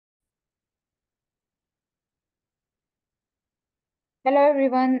Hello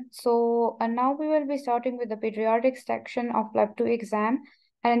everyone. Now we will be starting with the pediatric section of Lab 2 exam.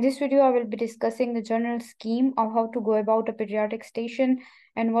 And in this video, I will be discussing the general scheme of how to go about a pediatric station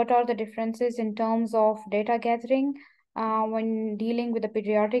and what are the differences in terms of data gathering when dealing with a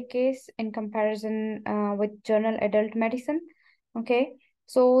pediatric case in comparison with general adult medicine. Okay.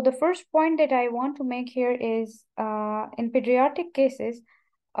 So the first point that I want to make here is in pediatric cases,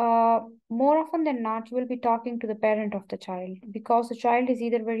 uh, more often than not, you will be talking to the parent of the child because the child is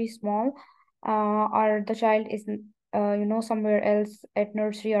either very small, or the child is, somewhere else at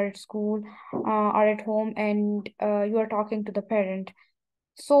nursery or at school, or at home, and you are talking to the parent.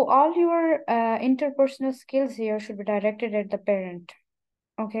 So all your interpersonal skills here should be directed at the parent.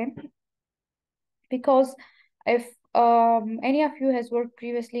 Okay, because if any of you has worked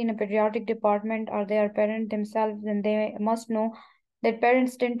previously in a pediatric department or they are parent themselves, then they must know that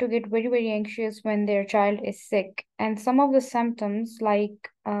parents tend to get very, very anxious when their child is sick. And some of the symptoms, like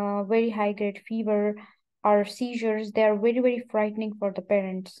very high grade fever or seizures, they are very, very frightening for the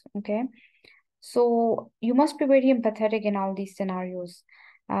parents. Okay. So you must be very empathetic in all these scenarios,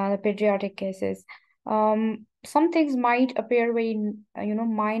 the pediatric cases. Some things might appear very,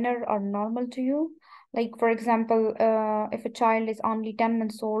 minor or normal to you. Like, for example, if a child is only 10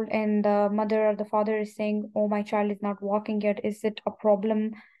 months old and the mother or the father is saying, "Oh, my child is not walking yet. Is it a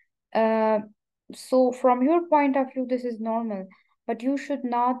problem?" Uh, so from your point of view, this is normal, but you should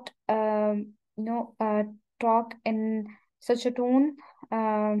not, talk in such a tone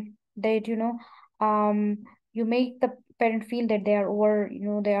that, you make the parent feel that they are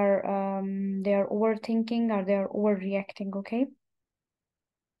they are overthinking or they are overreacting. Okay,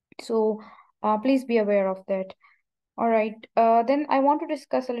 so please be aware of that. All right. Then I want to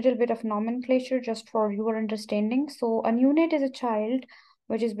discuss a little bit of nomenclature just for your understanding. So a neonate is a child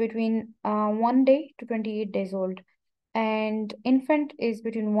which is between 1 day to 28 days old, and infant is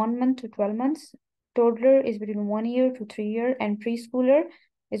between 1 month to 12 months. Toddler is between 1 year to 3 year, and preschooler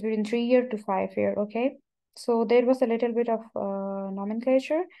is between 3 year to 5 year. Okay. So there was a little bit of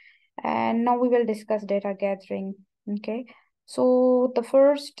nomenclature, and now we will discuss data gathering. Okay. So the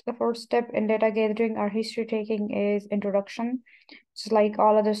first step in data gathering or history taking is introduction. Just like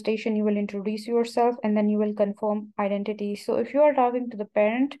all other station, you will introduce yourself and then you will confirm identity. So if you are talking to the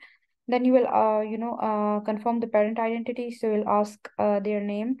parent, then you will confirm the parent identity. So you'll ask their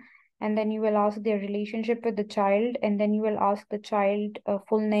name, and then you will ask their relationship with the child, and then you will ask the child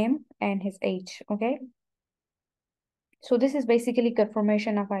full name and his age. Okay. So this is basically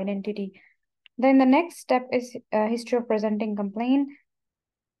confirmation of identity. Then the next step is history of presenting complaint.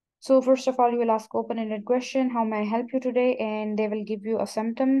 So first of all, you will ask open-ended question, how may I help you today? And they will give you a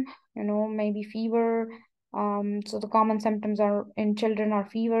symptom, maybe fever. So the common symptoms are in children are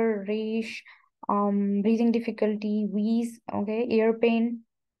fever, rash, breathing difficulty, wheeze, okay, ear pain.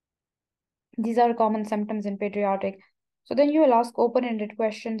 These are common symptoms in pediatric. So then you will ask open-ended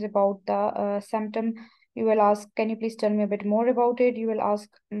questions about the symptom. You will ask, can you please tell me a bit more about it? You will ask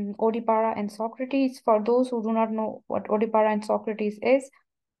Odipara and Socrates. For those who do not know what Odipara and Socrates is,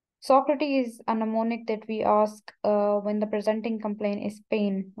 Socrates is a mnemonic that we ask when the presenting complaint is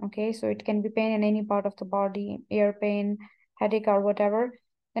pain. Okay, so it can be pain in any part of the body, ear pain, headache, or whatever.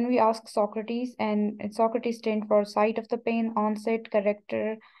 Then we ask Socrates, and Socrates stand for site of the pain, onset,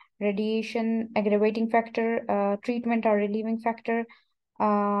 character, radiation, aggravating factor, treatment or relieving factor,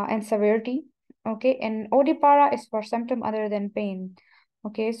 and severity. Okay, and Odipara is for symptom other than pain.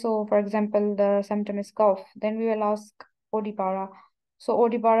 Okay, so for example, the symptom is cough. Then we will ask Odipara. So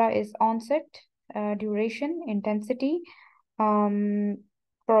Odipara is onset, duration, intensity, um,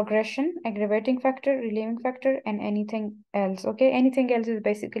 progression, aggravating factor, relieving factor, and anything else. Okay, anything else is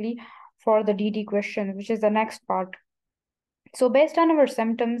basically for the DD question, which is the next part. So based on our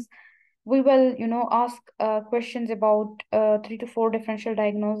symptoms, we will, ask questions about 3 to 4 differential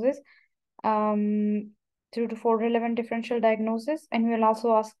diagnoses, um, 3 to 4 relevant differential diagnoses, and we'll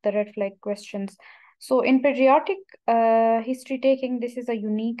also ask the red flag questions. So in pediatric history taking, this is a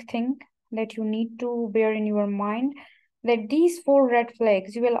unique thing that you need to bear in your mind, that these 4 red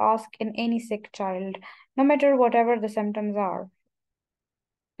flags you will ask in any sick child, no matter whatever the symptoms are.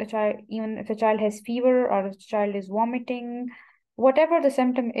 The child, even if the child has fever or the child is vomiting, whatever the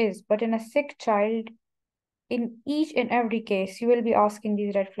symptom is, but in a sick child, in each and every case, you will be asking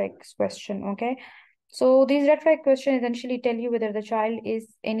these red flags question. Okay. So these red flag questions essentially tell you whether the child is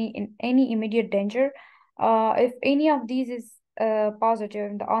in any immediate danger. If any of these is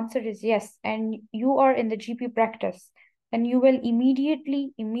positive, and the answer is yes, and you are in the GP practice, then you will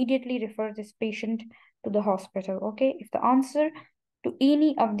immediately refer this patient to the hospital. Okay. If the answer to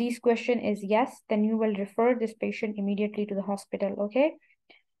any of these questions is yes, then you will refer this patient immediately to the hospital, okay?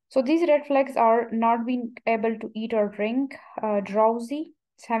 So these red flags are not being able to eat or drink, drowsy,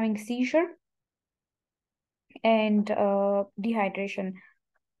 having seizure, and dehydration.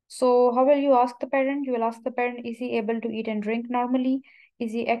 So how will you ask the parent? You will ask the parent, is he able to eat and drink normally?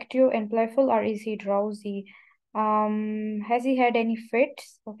 Is he active and playful, or is he drowsy? Has he had any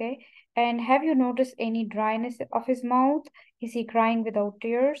fits? Okay. And have you noticed any dryness of his mouth? Is he crying without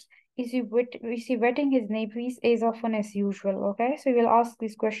tears? Is he wetting his nappies as often as usual? Okay. So you will ask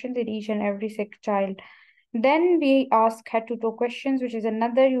these questions in each and every sick child. Then we ask head to toe questions, which is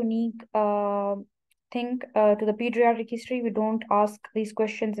another unique thing to the pediatric history. We don't ask these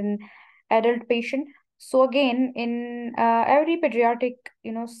questions in adult patient. So again, in every pediatric,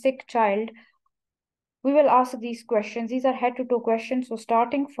 sick child, we will ask these questions. These are head to toe questions. So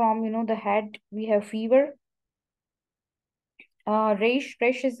starting from, the head, we have fever, rash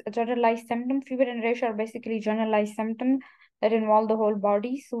is a generalized symptom. Fever and rash are basically generalized symptom that involve the whole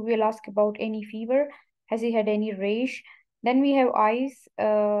body. So we'll ask about any fever. Has he had any rash? Then we have eyes.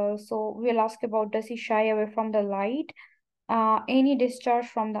 So we'll ask about, does he shy away from the light? Any discharge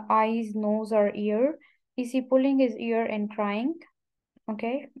from the eyes, nose, or ear? Is he pulling his ear and crying?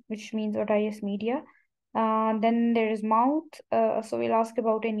 Okay, which means otitis media. Then there is mouth. So we'll ask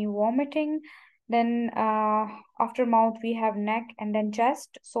about any vomiting. Then after mouth, we have neck and then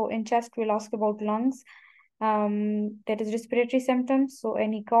chest. So in chest, we'll ask about lungs. That is respiratory symptoms. So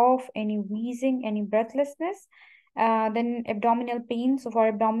any cough, any wheezing, any breathlessness. Then abdominal pain. So for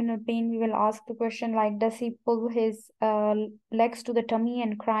abdominal pain, we will ask the question like, does he pull his legs to the tummy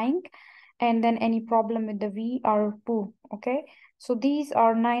and crying? And then any problem with the V or poo. Okay. So these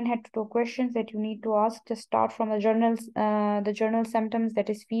are 9 head to toe questions that you need to ask to start from the journal symptoms, that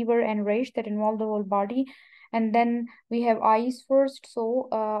is fever and rash that involve the whole body. And then we have eyes first, so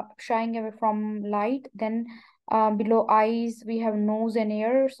shying away from light. Then below eyes, we have nose and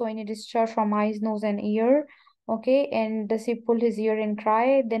ear. So any discharge from eyes, nose and ear. Okay, and does he pull his ear and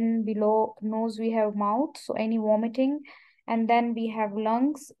cry? Then below nose, we have mouth. So any vomiting, and then we have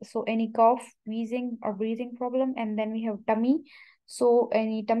lungs, so any cough, wheezing, or breathing problem. And then we have tummy, so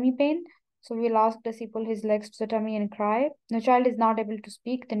any tummy pain. So we'll ask, does he pull his legs to the tummy and cry? The child is not able to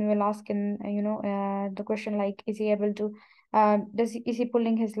speak, then we will ask in the question like, is he able to is he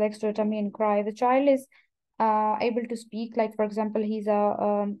pulling his legs to the tummy and cry? The child is able to speak, like for example, he's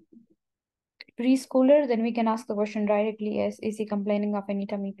a preschooler, then we can ask the question directly as, is he complaining of any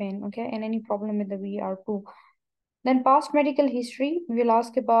tummy pain? Okay, and any problem with the VR2. Then past medical history, we'll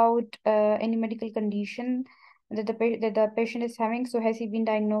ask about any medical condition that that the patient is having. So has he been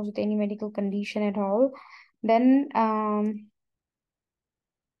diagnosed with any medical condition at all? Then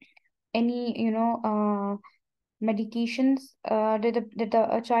any medications that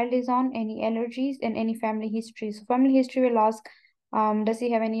the child is on, any allergies, and any family history. So family history will ask, does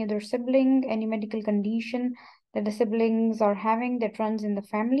he have any other sibling, any medical condition that the siblings are having that runs in the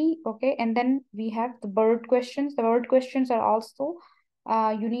family? Okay, and then we have the bird questions. The bird questions are also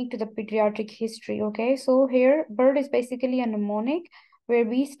unique to the pediatric history. Okay, so here bird is basically a mnemonic where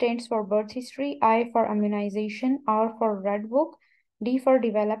B stands for birth history, I for immunization, R for red book, D for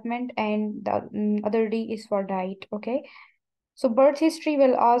development, and the other D is for diet. Okay. So birth history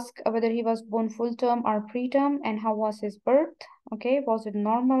will ask whether he was born full term or preterm and how was his birth. Okay. Was it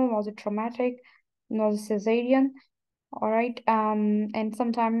normal? Was it traumatic? Was it cesarean? All right. And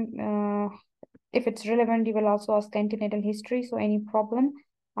sometime if it's relevant, you will also ask antenatal history. So any problem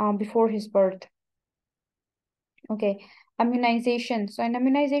before his birth. Okay, immunization. So in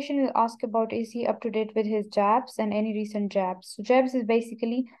immunization, we'll ask about, is he up to date with his jabs and any recent jabs? So jabs is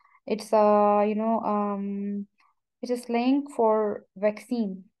basically, it's it's a slang for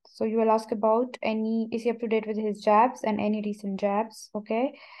vaccine. So you will ask about any, is he up to date with his jabs and any recent jabs?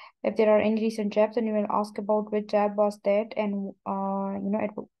 Okay. If there are any recent jabs, then you will ask about which jab was that and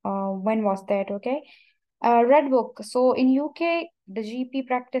when was that? Okay. Red book. So in UK, the GP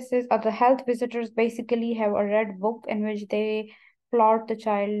practices or the health visitors basically have a red book in which they plot the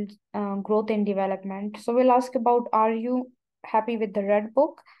child's growth and development. So we'll ask about, are you happy with the red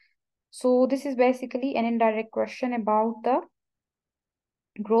book? So this is basically an indirect question about the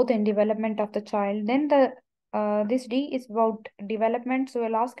growth and development of the child. Then the this D is about development. So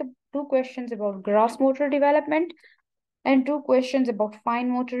we'll ask two questions about gross motor development and two questions about fine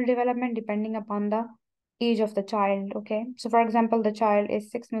motor development depending upon the age of the child. Okay, so for example, the child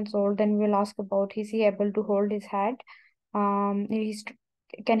is 6 months old, then we'll ask about, is he able to hold his head? He's,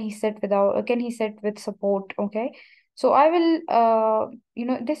 can he sit without, can he sit with support? Okay, So I will,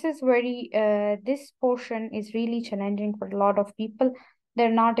 this is this portion is really challenging for a lot of people.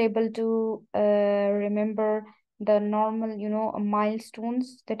 They're not able to remember the normal,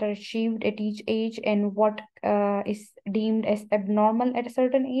 milestones that are achieved at each age and what is deemed as abnormal at a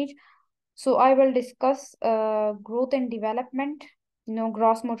certain age. So I will discuss growth and development,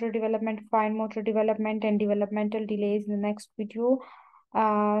 gross motor development, fine motor development, and developmental delays in the next video.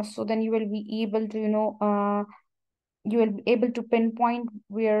 So then you will be able to, you will be able to pinpoint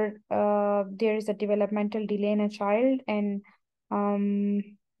where there is a developmental delay in a child and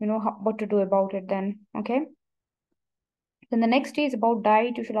what to do about it then. Okay. Then the next is about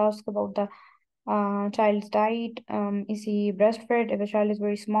diet. You should ask about the child's diet. Is he breastfed? If the child is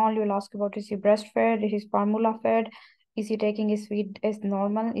very small, you'll ask about, is he breastfed? Is he formula fed? Is he taking his feed as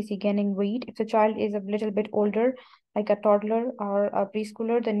normal? Is he gaining weight? If the child is a little bit older, like a toddler or a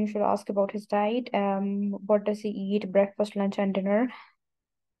preschooler, then you should ask about his diet. What does he eat? Breakfast, lunch, and dinner.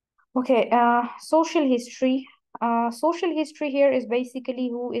 Okay, social history. Social history here is basically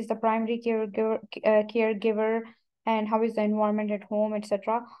who is the primary caregiver and how is the environment at home,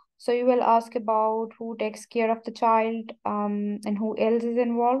 etc. So you will ask about who takes care of the child, and who else is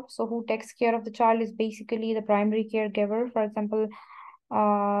involved. So who takes care of the child is basically the primary caregiver. For example,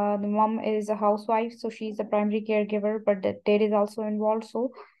 the mom is a housewife, so she's the primary caregiver, but the dad is also involved.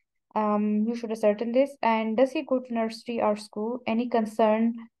 So you should ascertain this. And does he go to nursery or school? Any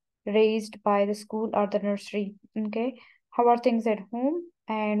concern raised by the school or the nursery? Okay. How are things at home?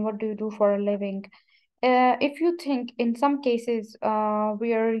 And what do you do for a living? If you think in some cases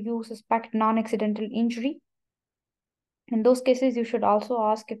where you suspect non-accidental injury, in those cases, you should also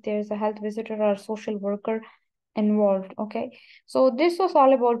ask if there is a health visitor or social worker involved. Okay, so this was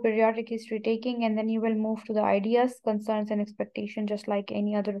all about periodic history taking, and then you will move to the ideas, concerns, and expectation, just like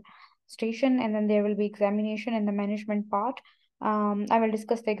any other station. And then there will be examination and the management part. I will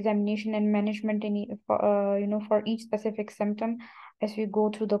discuss the examination and management for each specific symptom as we go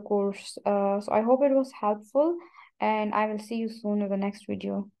through the course. So I hope it was helpful, and I will see you soon in the next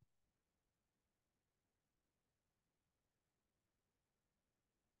video.